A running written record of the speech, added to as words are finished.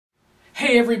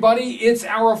Hey everybody, it's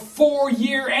our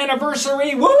 4-year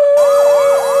anniversary! Woo!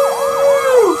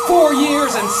 4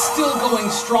 years and still going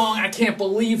strong. I can't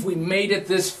believe we made it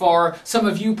this far. Some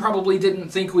of you probably didn't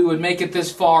think we would make it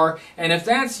this far, and if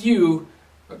that's you,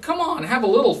 come on, have a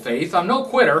little faith. I'm no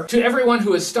quitter. To everyone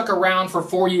who has stuck around for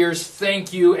 4 years,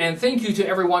 thank you. And thank you to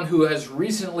everyone who has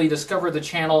recently discovered the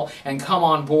channel and come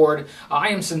on board. I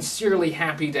am sincerely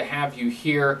happy to have you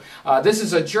here. This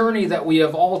is a journey that we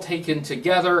have all taken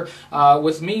together,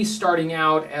 with me starting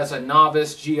out as a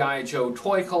novice G.I. Joe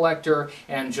toy collector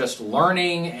and just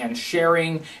learning and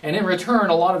sharing. And in return,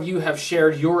 a lot of you have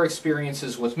shared your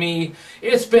experiences with me.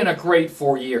 It's been a great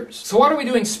 4 years. So what are we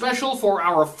doing special for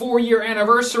our 4-year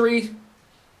anniversary?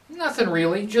 Nothing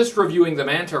really, just reviewing the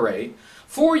Manta Ray.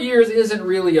 4 years isn't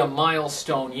really a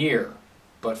milestone year,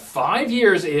 but 5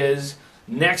 years is.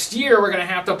 Next year we're going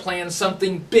to have to plan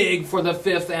something big for the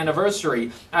 5th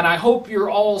anniversary, and I hope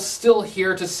you're all still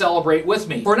here to celebrate with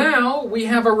me. For now, we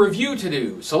have a review to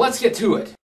do, so let's get to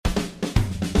it.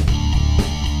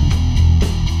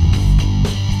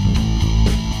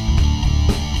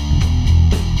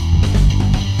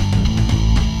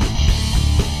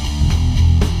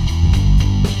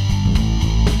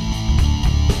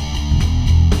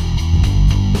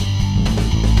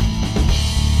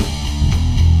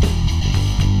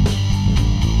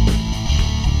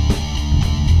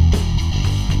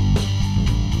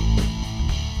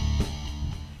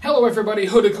 Hello everybody,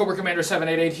 Hooded Cobra Commander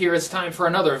 788 here. It's time for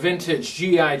another vintage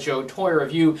G.I. Joe toy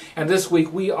review, and this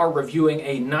week we are reviewing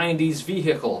a 90s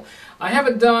vehicle. I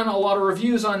haven't done a lot of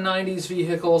reviews on 90s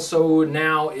vehicles, so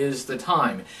now is the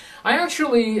time. I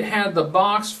actually had the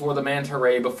box for the Manta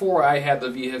Ray before I had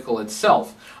the vehicle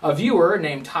itself. A viewer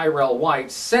named Tyrell White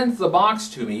sent the box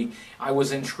to me. I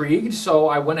was intrigued, so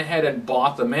I went ahead and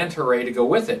bought the Manta Ray to go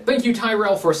with it. Thank you,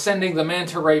 Tyrell, for sending the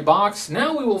Manta Ray box.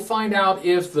 Now we will find out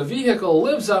if the vehicle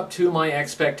lives up to my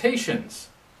expectations.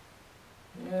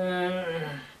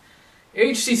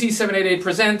 HCC788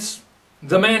 presents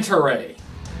the Manta Ray.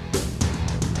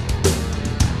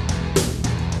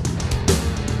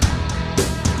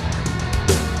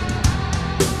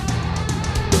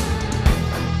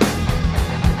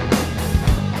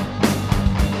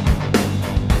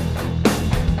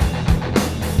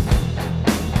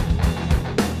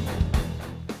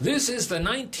 This is the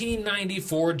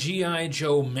 1994 G.I.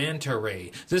 Joe Manta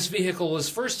Ray. This vehicle was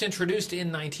first introduced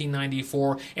in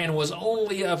 1994 and was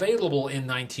only available in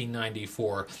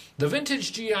 1994. The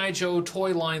vintage G.I. Joe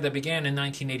toy line that began in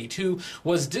 1982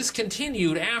 was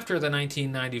discontinued after the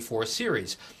 1994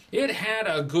 series. It had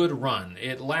a good run.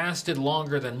 It lasted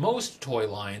longer than most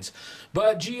toy lines,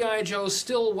 but G.I. Joe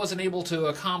still wasn't able to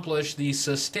accomplish the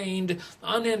sustained,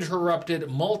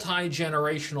 uninterrupted,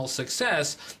 multi-generational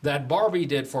success that Barbie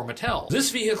did for Mattel.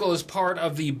 This vehicle is part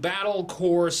of the Battle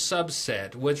Corps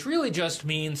subset, which really just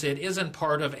means it isn't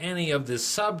part of any of the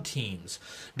sub-teams.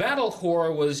 Battle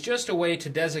Corps was just a way to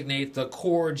designate the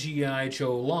core G.I.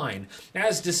 Joe line,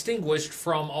 as distinguished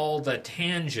from all the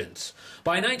tangents.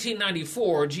 By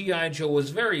 1994, G.I. Joe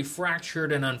was very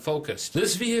fractured and unfocused.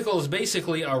 This vehicle is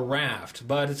basically a raft,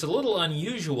 but it's a little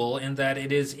unusual in that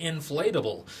it is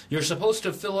inflatable. You're supposed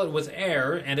to fill it with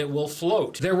air and it will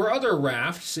float. There were other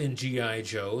rafts in G.I.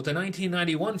 Joe. The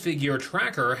 1991 figure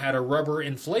Tracker had a rubber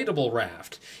inflatable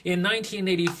raft. In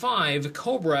 1985,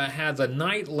 Cobra had the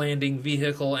night landing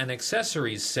vehicle and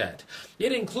accessories set.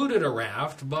 It included a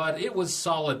raft, but it was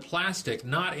solid plastic,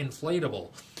 not inflatable.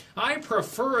 I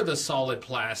prefer the solid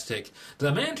plastic.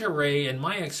 The Manta Ray, in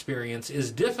my experience, is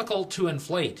difficult to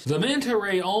inflate. The Manta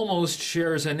Ray almost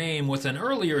shares a name with an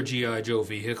earlier G.I. Joe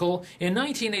vehicle. In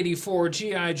 1984,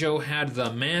 G.I. Joe had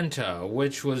the Manta,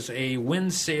 which was a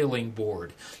wind sailing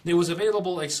board. It was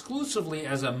available exclusively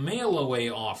as a mail-away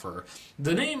offer.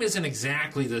 The name isn't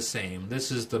exactly the same.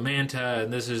 This is the Manta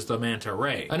and this is the Manta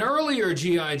Ray. An earlier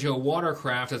G.I. Joe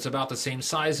watercraft that's about the same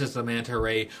size as the Manta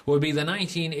Ray would be the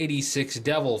 1986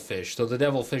 Devilfish, though the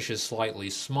Devilfish is slightly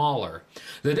smaller.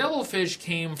 The Devilfish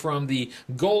came from the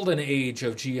golden age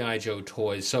of G.I. Joe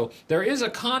toys, so there is a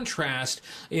contrast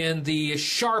in the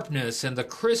sharpness and the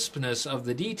crispness of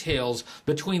the details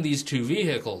between these two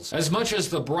vehicles. As much as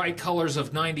the bright colors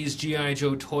of 90s G.I.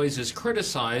 Joe toys is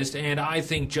criticized, and I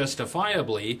think justifiably,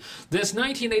 this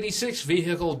 1986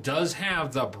 vehicle does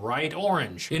have the bright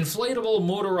orange. Inflatable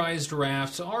motorized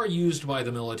rafts are used by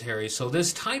the military, so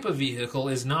this type of vehicle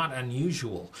is not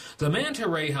unusual. The Manta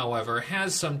Ray, however,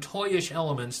 has some toyish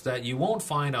elements that you won't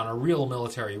find on a real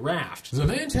military raft. The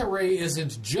Manta Ray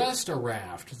isn't just a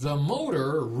raft. The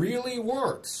motor really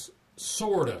works.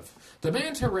 Sort of. The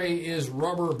Manta Ray is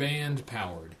rubber band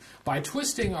powered. By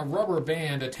twisting a rubber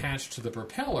band attached to the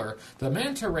propeller, the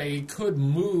Manta Ray could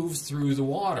move through the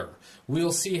water.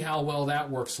 We'll see how well that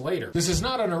works later. This is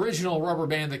not an original rubber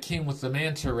band that came with the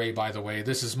Manta Ray, by the way.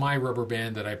 This is my rubber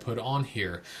band that I put on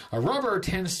here. A rubber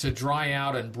tends to dry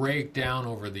out and break down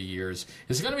over the years.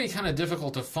 It's going to be kind of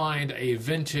difficult to find a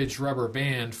vintage rubber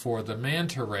band for the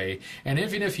Manta Ray, and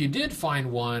even if you did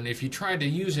find one, if you tried to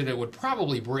use it, it would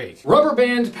probably break. Rubber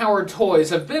band powered toys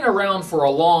have been around for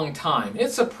a long time.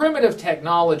 It's a primitive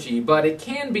technology, but it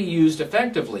can be used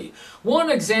effectively.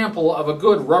 One example of a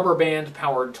good rubber band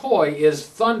powered toy is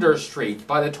Thunderstreak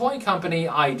by the toy company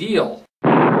Ideal.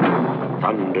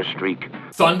 Thunderstreak.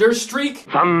 Thunderstreak?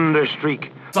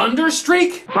 Thunderstreak.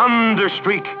 Thunderstreak?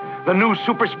 Thunderstreak. The new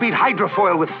super speed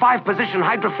hydrofoil with 5-position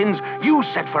hydro fins you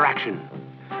set for action.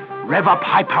 Rev up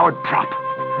high-powered prop.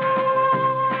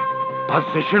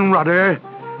 Position rudder.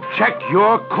 Check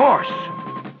your course.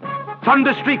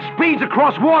 Thunderstreak speeds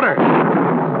across water.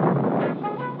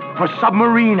 For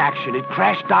submarine action, it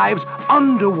crash dives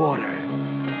underwater.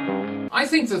 I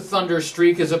think the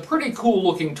Thunderstreak is a pretty cool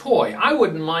looking toy. I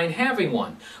wouldn't mind having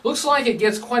one. Looks like it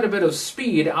gets quite a bit of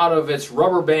speed out of its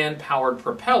rubber band powered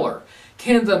propeller.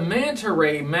 Can the Manta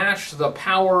Ray match the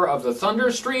power of the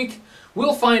Thunderstreak?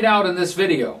 We'll find out in this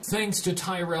video. Thanks to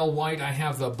Tyrell White, I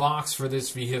have the box for this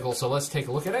vehicle, so let's take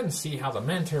a look at it and see how the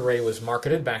Manta Ray was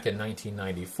marketed back in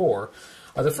 1994.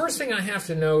 The first thing I have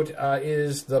to note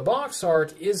is the box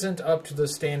art isn't up to the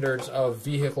standards of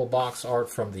vehicle box art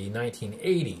from the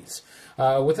 1980s.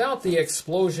 Without the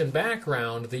explosion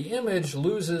background, the image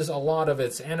loses a lot of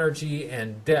its energy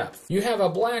and depth. You have a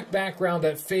black background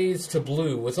that fades to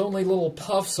blue with only little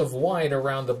puffs of white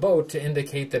around the boat to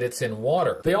indicate that it's in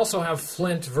water. They also have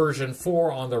Flint version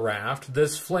 4 on the raft.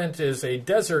 This Flint is a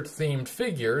desert-themed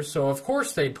figure, so of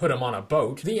course they'd put him on a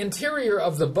boat. The interior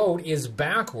of the boat is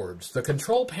backwards. The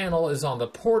control panel is on the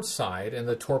port side, and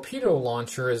the torpedo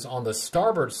launcher is on the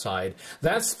starboard side.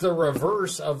 That's the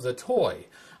reverse of the toy.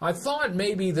 I thought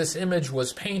maybe this image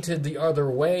was painted the other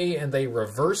way and they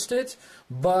reversed it,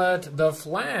 but the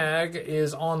flag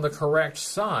is on the correct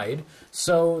side,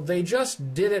 so they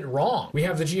just did it wrong. We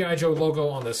have the G.I. Joe logo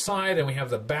on the side, and we have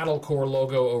the Battle Corps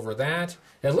logo over that.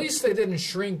 At least they didn't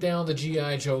shrink down the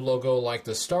G.I. Joe logo like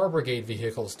the Star Brigade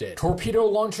vehicles did. Torpedo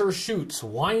launcher shoots,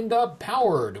 wind-up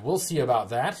powered. We'll see about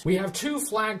that. We have 2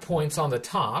 flag points on the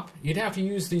top. You'd have to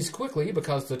use these quickly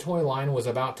because the toy line was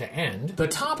about to end. The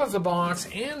top of the box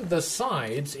and the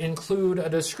sides include a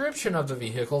description of the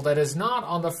vehicle that is not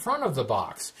on the front of the box.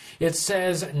 It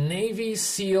says Navy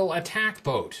SEAL Attack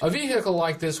Boat. A vehicle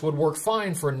like this would work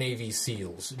fine for Navy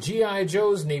SEALs. G.I.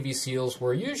 Joe's Navy SEALs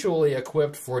were usually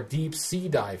equipped for deep sea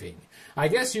diving. I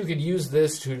guess you could use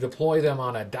this to deploy them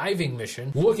on a diving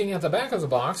mission. Looking at the back of the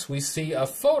box, we see a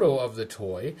photo of the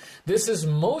toy. This is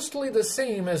mostly the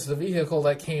same as the vehicle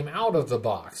that came out of the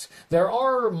box. There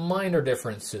are minor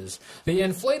differences. The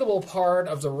inflatable part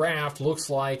of the raft looks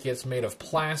like it's made of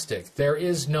plastic. There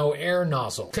is no air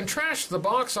nozzle. Contrast the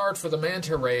box art for the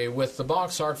Manta Ray with the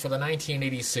box art for the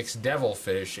 1986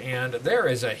 Devilfish, and there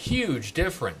is a huge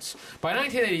difference. By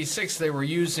 1986, they were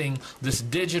using this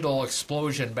digital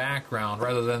explosion background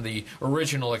rather than the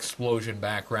original explosion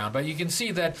background. But you can see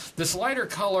that this lighter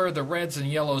color, the reds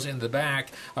and yellows in the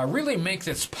back, really make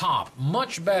this pop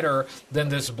much better than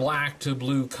this black to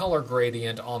blue color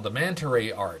gradient on the Manta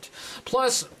Ray art.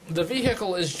 Plus, the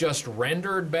vehicle is just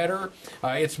rendered better.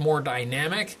 It's more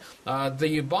dynamic.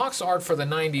 The box art for the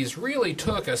 90s really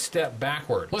took a step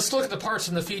backward. Let's look at the parts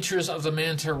and the features of the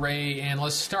Manta Ray, and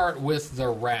let's start with the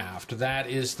raft. That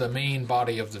is the main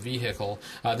body of the vehicle,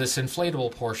 this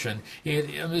inflatable portion. It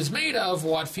is made of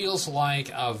what feels like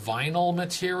a vinyl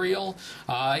material.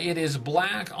 It is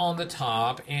black on the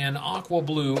top and aqua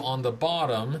blue on the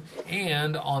bottom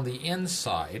and on the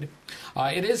inside.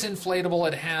 It is inflatable.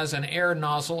 It has an air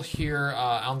nozzle here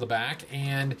on the back,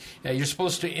 and you're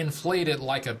supposed to inflate it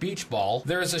like a beach ball.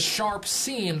 There is a sharp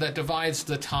seam that divides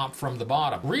the top from the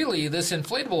bottom. Really, this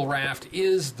inflatable raft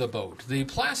is the boat. The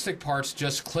plastic parts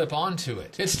just clip onto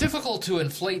it. It's difficult to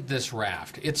inflate this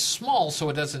raft. It's small, so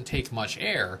it doesn't take much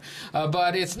air,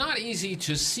 but it's not easy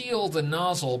to seal the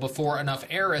nozzle before enough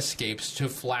air escapes to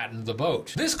flatten the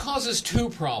boat. This causes 2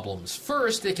 problems.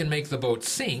 First, it can make the boat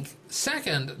sink.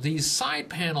 Second, these side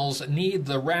panels need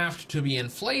the raft to be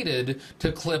inflated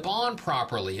to clip on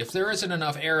properly. If there isn't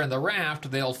enough air in the raft,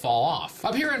 they'll fall off.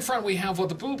 Up here in front we have what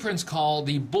the blueprints call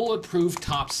the bulletproof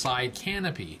topside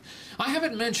canopy. I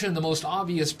haven't mentioned the most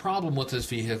obvious problem with this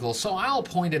vehicle, so I'll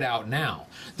point it out now.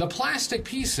 The plastic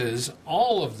pieces,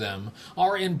 all of them,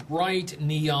 are in bright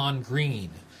neon green.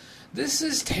 This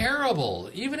is terrible.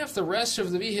 Even if the rest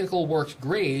of the vehicle worked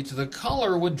great, the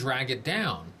color would drag it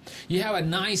down. You have a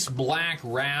nice black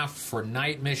raft for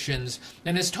night missions,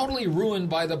 and it's totally ruined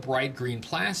by the bright green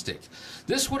plastic.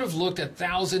 This would have looked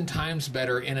 1,000 times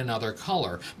better in another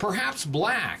color, perhaps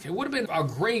black. It would have been a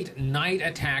great night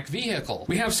attack vehicle.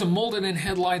 We have some molded in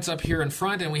headlights up here in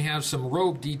front, and we have some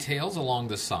rope details along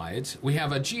the sides. We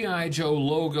have a G.I. Joe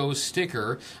logo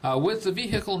sticker with the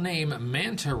vehicle name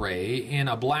Manta Ray in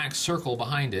a black circle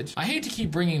behind it. I hate to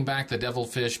keep bringing back the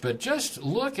Devilfish, but just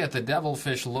look at the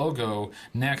Devilfish logo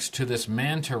next to this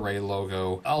Manta Ray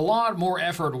logo. A lot more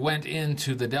effort went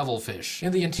into the Devilfish.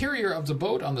 In the interior of the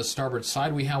boat on the starboard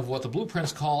side, we have what the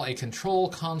blueprints call a control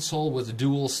console with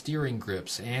dual steering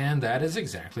grips, and that is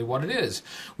exactly what it is.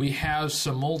 We have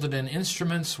some molded in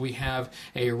instruments. We have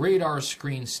a radar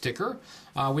screen sticker.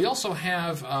 We also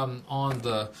have on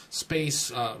the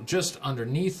space just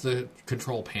underneath the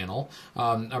control panel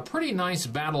a pretty nice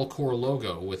Battle Core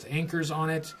logo with anchors on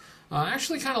it.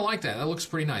 Actually kind of like that. That looks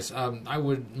pretty nice. I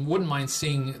wouldn't mind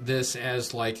seeing this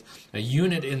as like a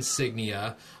unit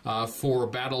insignia for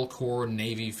Battle Core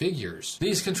Navy figures.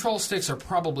 These control sticks are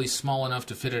probably small enough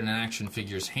to fit in an action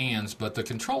figure's hands, but the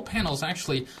control panel is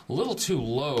actually a little too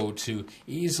low to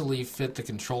easily fit the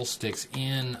control sticks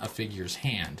in a figure's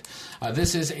hand.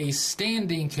 This is a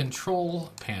standing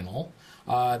control panel.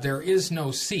 There is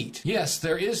no seat. Yes,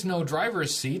 there is no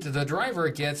driver's seat. The driver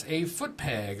gets a foot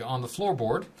peg on the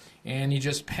floorboard, and you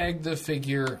just peg the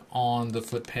figure on the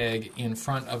foot peg in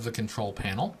front of the control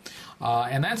panel.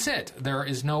 And that's it. There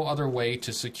is no other way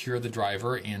to secure the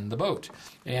driver in the boat.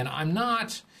 And I'm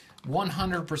not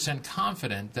 100%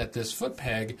 confident that this foot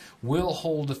peg will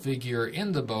hold the figure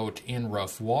in the boat in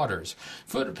rough waters.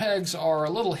 Foot pegs are a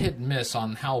little hit and miss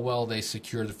on how well they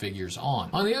secure the figures on.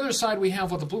 On the other side, we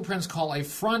have what the blueprints call a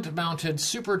front-mounted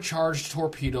supercharged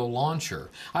torpedo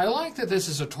launcher. I like that this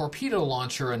is a torpedo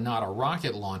launcher and not a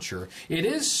rocket launcher. It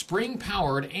is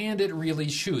spring-powered and it really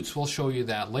shoots. We'll show you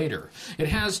that later. It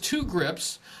has two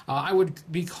grips. I would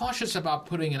be cautious about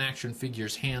putting an action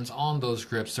figure's hands on those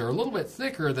grips. They're a little bit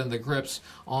thicker than the grips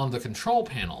on the control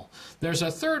panel. There's a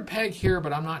third peg here,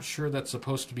 but I'm not sure that's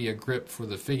supposed to be a grip for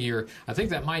the figure. I think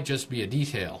that might just be a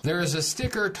detail. There is a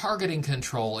sticker targeting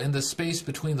control in the space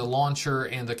between the launcher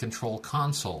and the control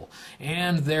console,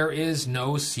 and there is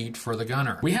no seat for the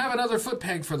gunner. We have another foot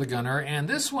peg for the gunner, and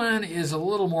this one is a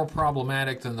little more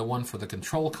problematic than the one for the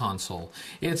control console.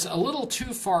 It's a little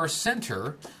too far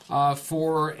center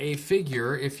for a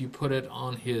figure, if you put it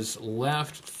on his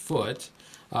left foot,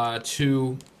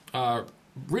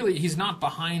 really, he's not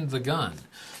behind the gun.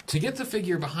 To get the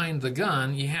figure behind the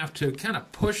gun, you have to kind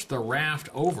of push the raft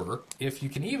over. If you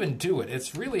can even do it,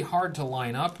 it's really hard to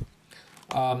line up.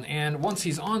 And once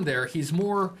he's on there, he's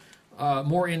more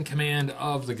in command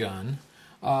of the gun.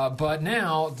 But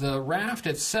now the raft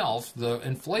itself, the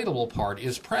inflatable part,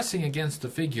 is pressing against the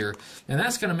figure, and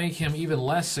that's going to make him even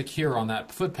less secure on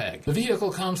that foot peg. The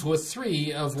vehicle comes with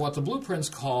 3 of what the blueprints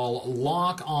call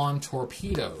lock-on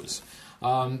torpedoes.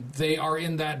 They are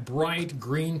in that bright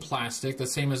green plastic, the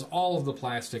same as all of the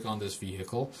plastic on this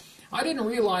vehicle. I didn't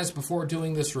realize before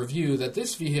doing this review that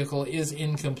this vehicle is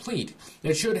incomplete.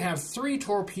 It should have 3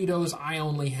 torpedoes, I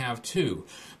only have 2.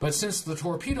 But since the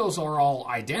torpedoes are all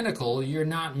identical, you're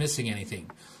not missing anything.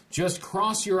 Just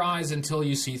cross your eyes until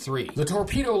you see 3. The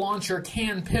torpedo launcher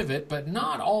can pivot, but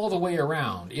not all the way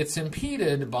around. It's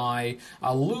impeded by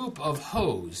a loop of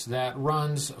hose that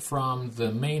runs from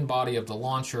the main body of the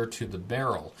launcher to the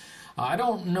barrel. I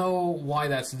don't know why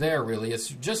that's there, really. It's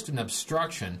just an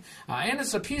obstruction. And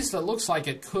it's a piece that looks like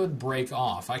it could break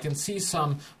off. I can see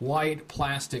some white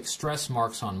plastic stress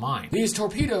marks on mine. These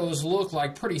torpedoes look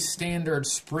like pretty standard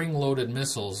spring-loaded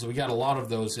missiles. We got a lot of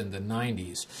those in the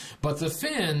 90s. But the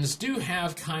fins do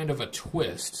have kind of a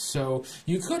twist, so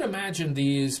you could imagine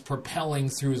these propelling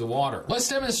through the water. Let's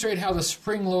demonstrate how the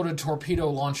spring-loaded torpedo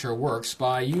launcher works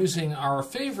by using our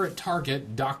favorite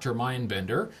target, Dr.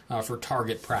 Mindbender, for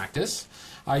target practice.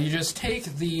 You just take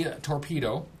the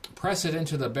torpedo, press it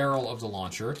into the barrel of the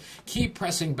launcher, keep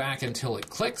pressing back until it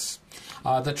clicks.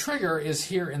 The trigger is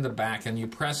here in the back, and you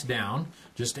press down.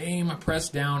 Just aim, press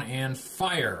down, and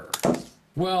fire.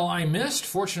 Well, I missed.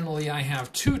 Fortunately, I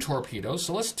have 2 torpedoes,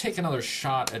 so let's take another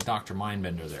shot at Dr.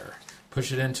 Mindbender there.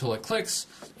 Push it in until it clicks,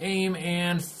 aim,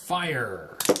 and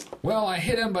fire. Well, I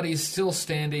hit him, but he's still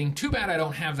standing. Too bad I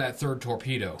don't have that third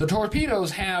torpedo. The torpedoes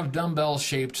have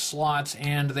dumbbell-shaped slots,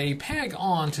 and they peg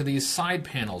on to these side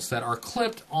panels that are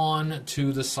clipped on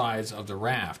to the sides of the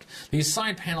raft. These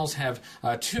side panels have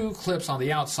 2 clips on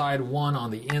the outside, 1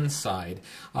 on the inside.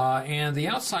 And the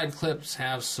outside clips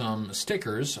have some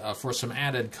stickers for some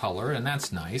added color, and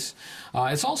that's nice.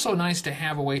 It's also nice to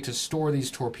have a way to store these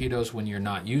torpedoes when you're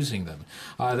not using them.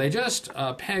 They just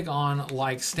peg on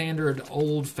like standard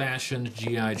old-fashioned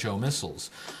G.I. Joe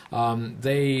missiles.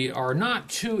 They are not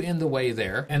too in the way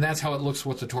there, and that's how it looks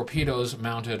with the torpedoes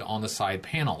mounted on the side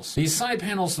panels. These side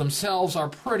panels themselves are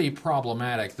pretty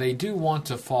problematic. They do want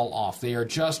to fall off. They are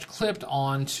just clipped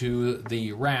onto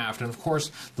the raft, and of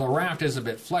course the raft is a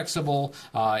bit flexible.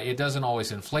 It doesn't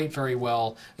always inflate very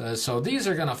well, so these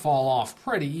are going to fall off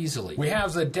pretty easily. We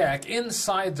have the deck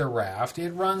inside the raft.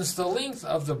 It runs the length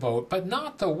of the boat, but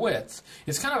not the width.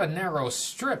 It's kind of a narrow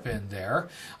strip in there.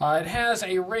 It has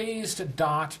a raised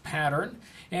dot pattern,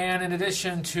 and in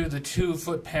addition to the 2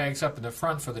 foot pegs up in the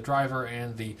front for the driver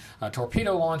and the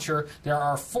torpedo launcher, there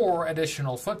are 4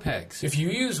 additional foot pegs. If you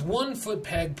use 1 foot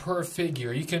peg per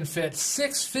figure, you can fit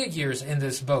 6 figures in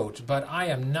this boat, but I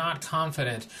am not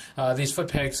confident these foot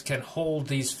pegs can hold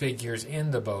these figures in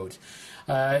the boat.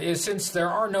 Since there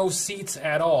are no seats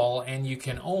at all and you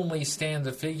can only stand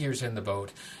the figures in the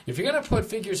boat, if you're going to put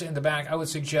figures in the back, I would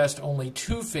suggest only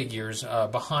 2 figures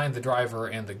behind the driver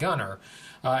and the gunner,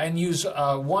 and use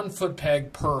 1 foot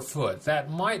peg per foot. That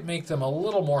might make them a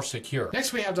little more secure.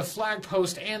 Next we have the flag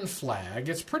post and flag.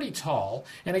 It's pretty tall,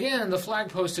 and again the flag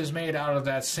post is made out of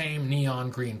that same neon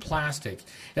green plastic.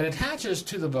 It attaches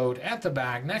to the boat at the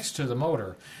back next to the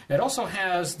motor. It also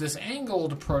has this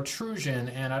angled protrusion,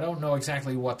 and I don't know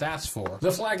exactly what that's for.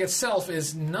 The flag itself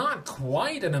is not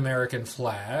quite an American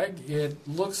flag. It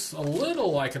looks a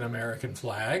little like an American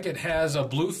flag. It has a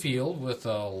blue field with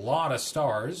a lot of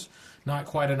stars, not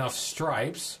quite enough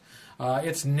stripes.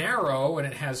 It's narrow and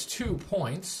it has 2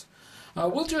 points.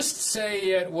 We'll just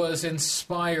say it was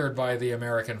inspired by the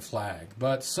American flag,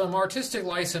 but some artistic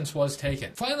license was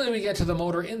taken. Finally, we get to the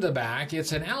motor in the back.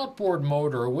 It's an outboard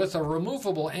motor with a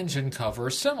removable engine cover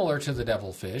similar to the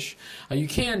Devilfish. You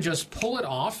can just pull it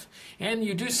off, and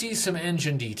you do see some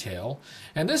engine detail.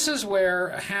 And this is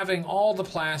where having all the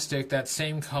plastic that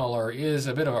same color is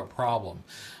a bit of a problem.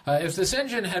 If this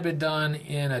engine had been done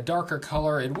in a darker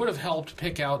color, it would have helped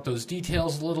pick out those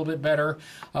details a little bit better.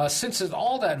 Since it's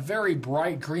all that very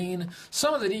bright green,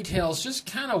 some of the details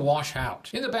just kind of wash out.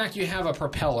 In the back you have a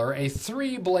propeller, a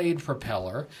 3-blade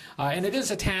propeller, and it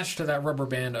is attached to that rubber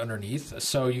band underneath,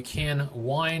 so you can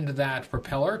wind that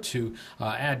propeller to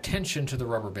add tension to the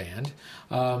rubber band.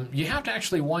 You have to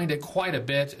actually wind it quite a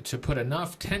bit to put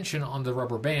enough tension on the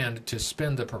rubber band to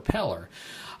spin the propeller.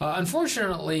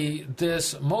 Unfortunately,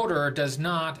 this motor does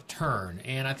not turn,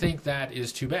 and I think that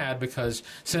is too bad, because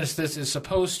since this is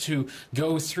supposed to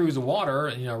go through the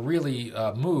water, really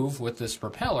move with this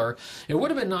propeller, it would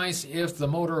have been nice if the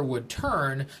motor would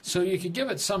turn so you could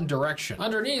give it some direction.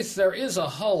 Underneath there is a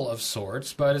hull of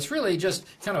sorts, but it's really just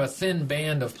kind of a thin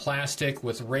band of plastic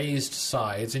with raised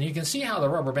sides, and you can see how the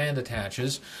rubber band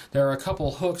attaches. There are a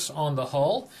couple hooks on the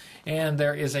hull, and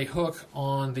there is a hook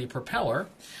on the propeller,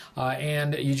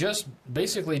 and you just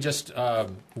basically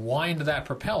wind that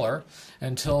propeller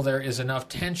until there is enough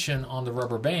tension on the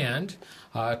rubber band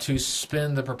to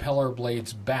spin the propeller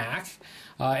blades back.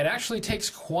 It actually takes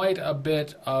quite a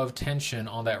bit of tension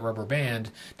on that rubber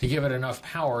band to give it enough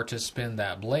power to spin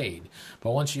that blade.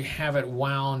 But once you have it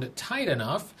wound tight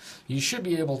enough, you should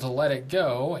be able to let it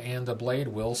go and the blade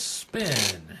will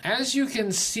spin. As you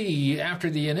can see, after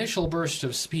the initial burst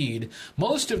of speed,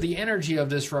 most of the energy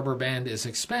of this rubber band is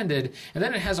expended, and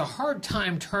then it has a hard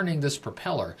time turning this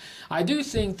propeller. I do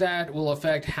think that will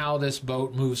affect how this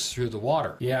boat moves through the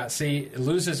water. Yeah, see, it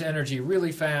loses energy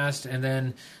really fast, and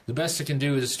then the best it can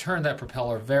do is turn that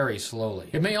propeller very slowly.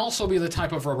 It may also be the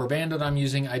type of rubber band that I'm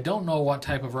using. I don't know what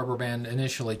type of rubber band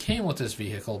initially came with this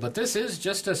vehicle, but this is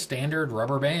just a standard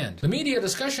rubber band. The media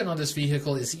discussion on this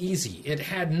vehicle is easy. It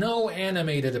had no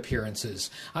animated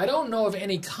appearances. I don't know of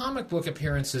any comic book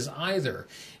appearances either.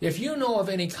 If you know of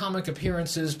any comic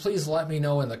appearances, please let me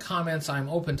know in the comments. I'm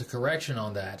open to correction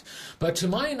on that. But to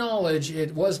my knowledge,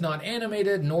 it was not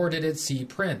animated, nor did it see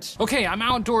print. Okay, I'm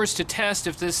outdoors to test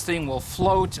if this thing will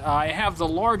float. I have the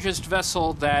largest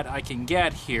vessel that I can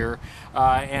get here,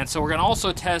 and so we're going to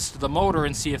also test the motor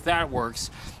and see if that works.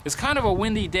 It's kind of a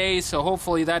windy day, so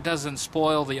hopefully that doesn't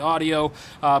spoil the audio.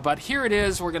 But here it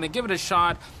is. We're going to give it a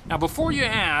shot. Now, before you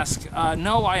ask,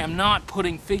 no, I am not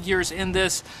putting figures in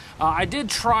this. I did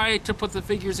try to put the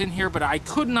figures in here, but I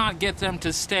could not get them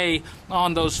to stay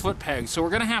on those foot pegs. So we're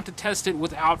going to have to test it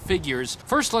without figures.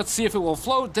 First, let's see if it will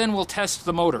float, then we'll test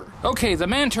the motor. Okay, the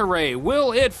Manta Ray,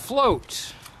 will it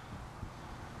float?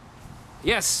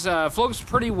 Yes, floats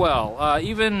pretty well.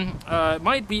 It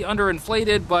might be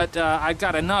underinflated, but I've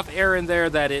got enough air in there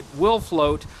that it will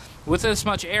float. With this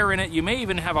much air in it, you may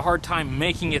even have a hard time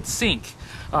making it sink.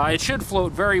 It should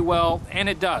float very well, and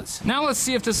it does. Now let's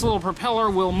see if this little propeller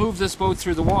will move this boat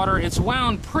through the water. It's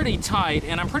wound pretty tight,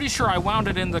 and I'm pretty sure I wound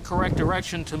it in the correct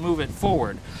direction to move it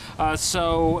forward.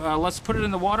 So let's put it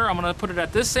in the water. I'm going to put it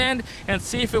at this end and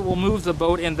see if it will move the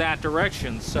boat in that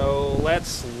direction. So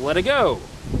let's let it go.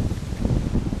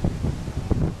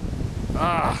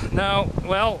 No,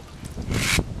 well,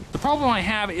 the problem I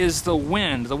have is the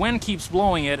wind. The wind keeps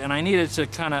blowing it, and I need it to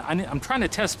I'm trying to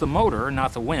test the motor,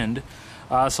 not the wind.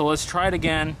 So let's try it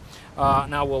again.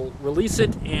 Now we'll release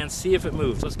it and see if it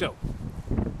moves. Let's go.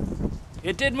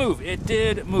 It did move. It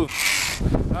did move.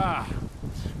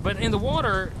 But in the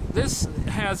water, this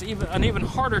has an even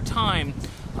harder time.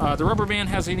 The rubber band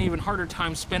has an even harder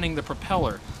time spinning the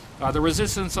propeller. The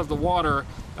resistance of the water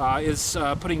is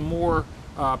putting more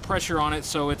pressure on it,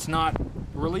 so it's not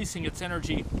releasing its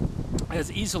energy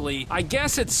as easily. I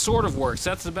guess it sort of works.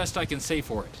 That's the best I can say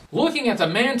for it. Looking at the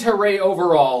Manta Ray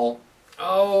overall,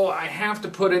 oh, I have to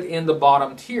put it in the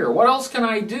bottom tier. What else can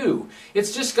I do?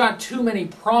 It's just got too many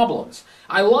problems.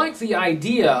 I like the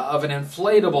idea of an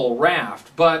inflatable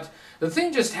raft, but the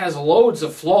thing just has loads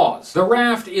of flaws. The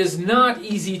raft is not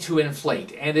easy to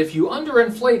inflate, and if you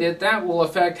underinflate it, that will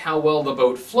affect how well the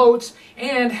boat floats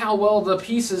and how well the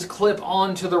pieces clip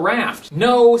onto the raft.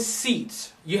 No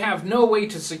seats. You have no way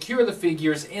to secure the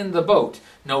figures in the boat.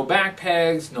 No back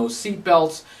pegs, no seat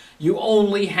belts. You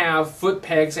only have foot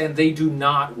pegs, and they do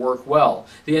not work well.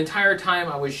 The entire time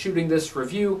I was shooting this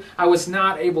review, I was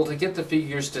not able to get the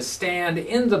figures to stand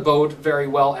in the boat very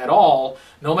well at all,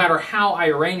 no matter how I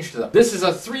arranged them. This is a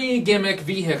 3-gimmick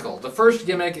vehicle. The first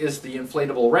gimmick is the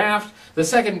inflatable raft, the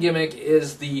second gimmick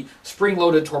is the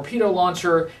spring-loaded torpedo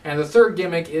launcher, and the third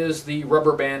gimmick is the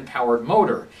rubber band-powered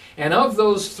motor. And of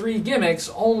those 3 gimmicks,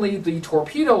 only the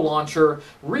torpedo launcher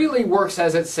really works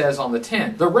as it says on the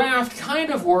tin. The raft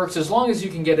kind of works as long as you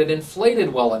can get it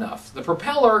inflated well enough. The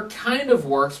propeller kind of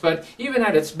works, but even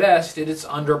at its best, it is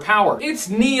underpowered. It's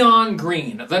neon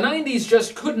green. The 90s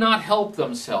just could not help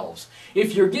themselves.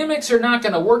 If your gimmicks are not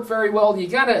going to work very well, you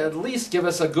gotta at least give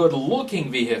us a good looking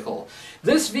vehicle.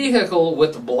 This vehicle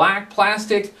with black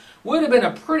plastic would have been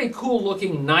a pretty cool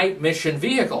looking night mission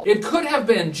vehicle. It could have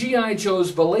been G.I.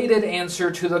 Joe's belated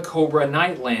answer to the Cobra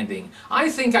night landing. I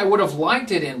think I would have liked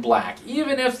it in black,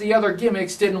 even if the other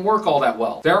gimmicks didn't work all that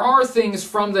well. There are things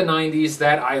from the 90s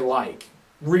that I like.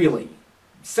 Really.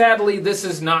 Sadly, this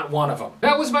is not one of them.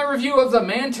 That was my review of the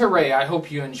Manta Ray. I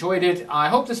hope you enjoyed it. I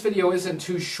hope this video isn't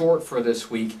too short for this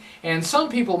week. And some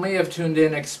people may have tuned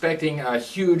in expecting a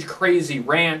huge, crazy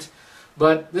rant,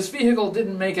 but this vehicle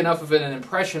didn't make enough of an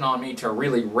impression on me to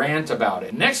really rant about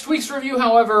it. Next week's review,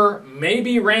 however, may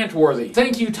be rant-worthy.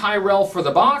 Thank you, Tyrell, for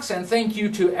the box, and thank you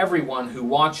to everyone who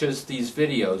watches these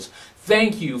videos.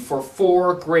 Thank you for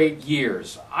 4 great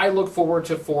years. I look forward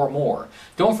to 4 more.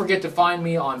 Don't forget to find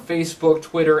me on Facebook,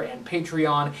 Twitter, and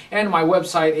Patreon, and my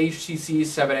website,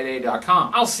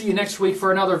 HCC788.com. I'll see you next week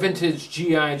for another vintage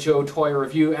G.I. Joe toy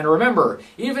review, and remember,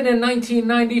 even in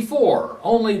 1994,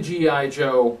 only G.I.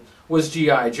 Joe was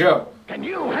G.I. Joe. Can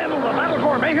you handle the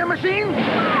Battlecore Mayhem machine?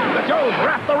 The Joes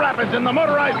wrap the rapids in the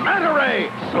motorized Manta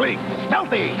Ray. Sleek,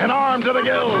 stealthy, and armed to the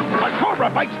gills. A Cobra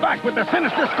bites back with the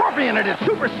sinister Scorpion and its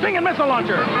super stinging missile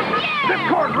launcher.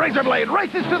 Discord Razor Blade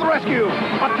races to the rescue.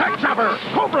 Attack Chopper,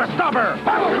 Cobra Stopper,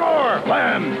 Battlecore,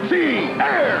 land, sea,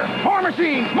 air. More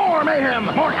machines, more mayhem,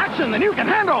 more action than you can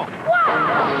handle.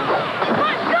 Wow!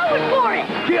 Let's go for it!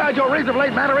 G.I. Joe Razor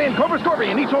Blade, Manta Ray, and Cobra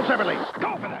Scorpion, each sold separately.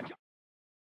 Go for that.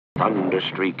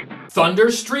 Thunderstreak.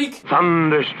 Thunderstreak?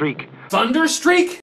 Thunderstreak. Thunderstreak?